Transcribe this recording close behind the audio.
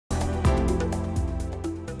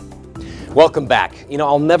Welcome back. You know,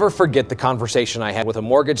 I'll never forget the conversation I had with a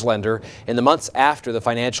mortgage lender in the months after the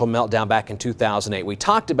financial meltdown back in 2008. We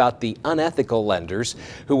talked about the unethical lenders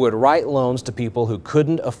who would write loans to people who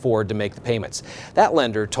couldn't afford to make the payments. That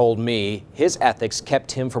lender told me his ethics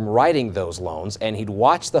kept him from writing those loans, and he'd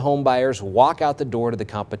watch the home buyers walk out the door to the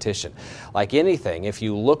competition. Like anything, if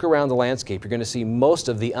you look around the landscape, you're going to see most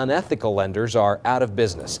of the unethical lenders are out of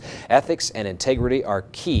business. Ethics and integrity are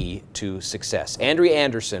key to success. Andrea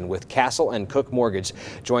Anderson with Castle Cooke Mortgage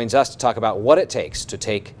joins us to talk about what it takes to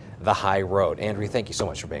take the high road. Andrea, thank you so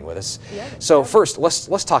much for being with us. Yeah, so first,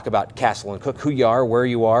 let's talk about Castle Cooke, who you are, where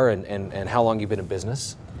you are, and how long you've been in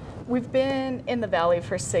business. We've been in the Valley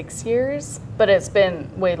for 6 years, but it's been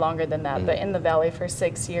way longer than that, but in the Valley for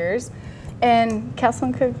 6 years. And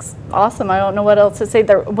Castle Cooke's awesome. I don't know what else to say.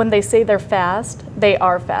 When they say they're fast, they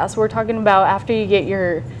are fast. We're talking about after you get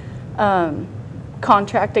your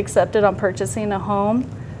contract accepted on purchasing a home,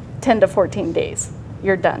 10 to 14 days,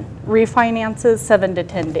 you're done. Refinances, 7 to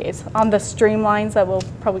 10 days. On the streamlines that we'll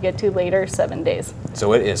probably get to later, 7 days.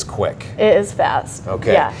 So it is quick. It is fast.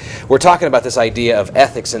 Okay. Yeah. We're talking about this idea of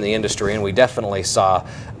ethics in the industry, and we definitely saw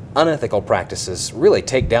unethical practices really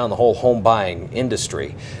take down the whole home buying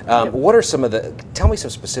industry. What are some of tell me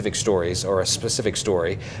some specific stories or a specific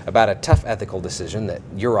story about a tough ethical decision that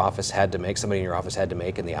your office had to make, somebody in your office had to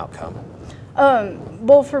make, and the outcome?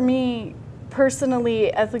 Well, for me,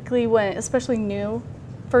 personally, ethically, when especially new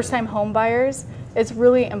first-time home buyers, it's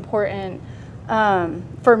really important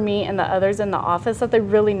for me and the others in the office that they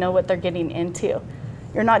really know what they're getting into.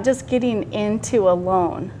 You're not just getting into a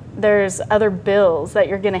loan. There's other bills that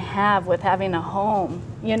you're going to have with having a home,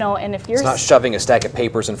 you know, and if you're... It's not shoving a stack of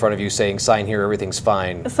papers in front of you saying, sign here, everything's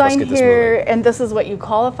fine. Sign Let's get this here, moving. and this is what you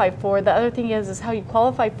qualify for. The other thing is how you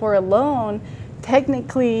qualify for a loan.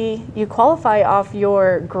 Technically, you qualify off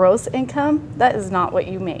your gross income. That is not what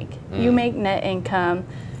you make. You make net income.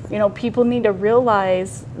 You know, people need to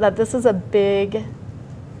realize that this is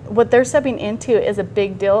what they're stepping into is a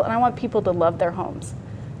big deal, and I want people to love their homes.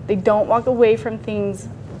 They don't walk away from things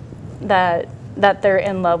that they're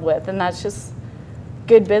in love with, and that's just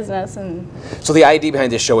good business. And so the idea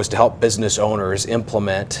behind this show is to help business owners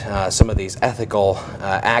implement some of these ethical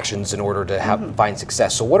actions in order to find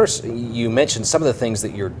success. So you mentioned some of the things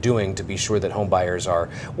that you're doing to be sure that home buyers are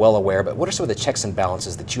well aware, but what are some of the checks and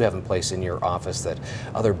balances that you have in place in your office that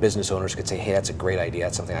other business owners could say, hey, that's a great idea,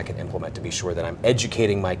 that's something I can implement to be sure that I'm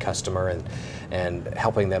educating my customer and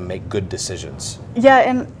helping them make good decisions? Yeah,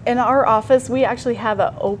 and in our office, we actually have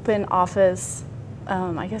an open office.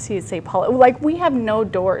 I guess you'd say, like, we have no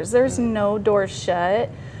doors. There's no doors shut.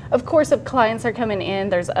 Of course, if clients are coming in,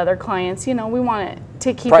 there's other clients. You know, we want it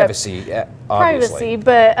to keep privacy, privacy.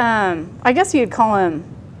 But I guess you'd call them.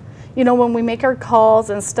 You know, when we make our calls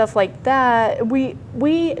and stuff like that, we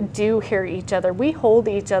do hear each other. We hold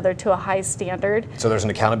each other to a high standard. So there's an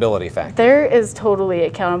accountability factor. There is totally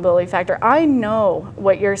accountability factor. I know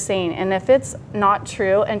what you're saying, and if it's not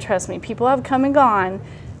true, and trust me, people have come and gone,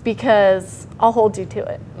 because I'll hold you to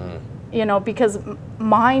it. You know, because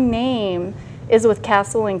my name is with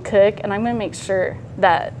Castle Cooke, and I'm going to make sure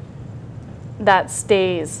that that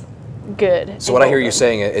stays good. So what I hear you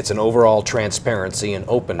saying, it's an overall transparency and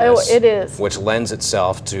openness. Oh, it is. Which lends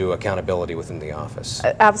itself to accountability within the office.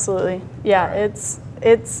 Absolutely. Yeah, right.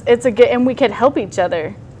 it's a good, and we could help each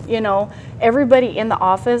other. You know, everybody in the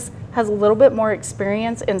office has a little bit more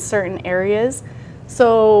experience in certain areas.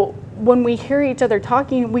 So when we hear each other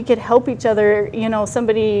talking, we could help each other. You know,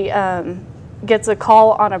 somebody gets a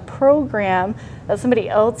call on a program that somebody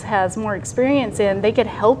else has more experience in, they could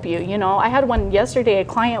help you. You know, I had one yesterday, a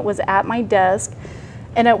client was at my desk,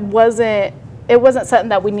 and it wasn't something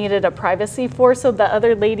that we needed a privacy for. So the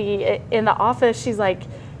other lady in the office, she's like,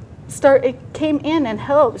 it came in and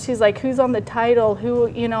helped. She's like, who's on the title, who,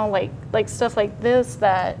 you know, like stuff like this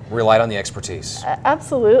that relied on the expertise.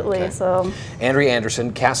 Absolutely. Okay. So Andrea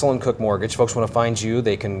Anderson, Castle Cooke Mortgage. Folks want to find you,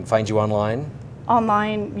 they can find you online.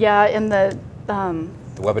 Yeah, in the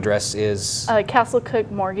web address is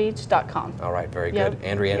castlecookemortgage.com. All right, very Yep. good.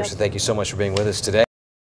 Andrea Anderson, thank you so much for being with us today.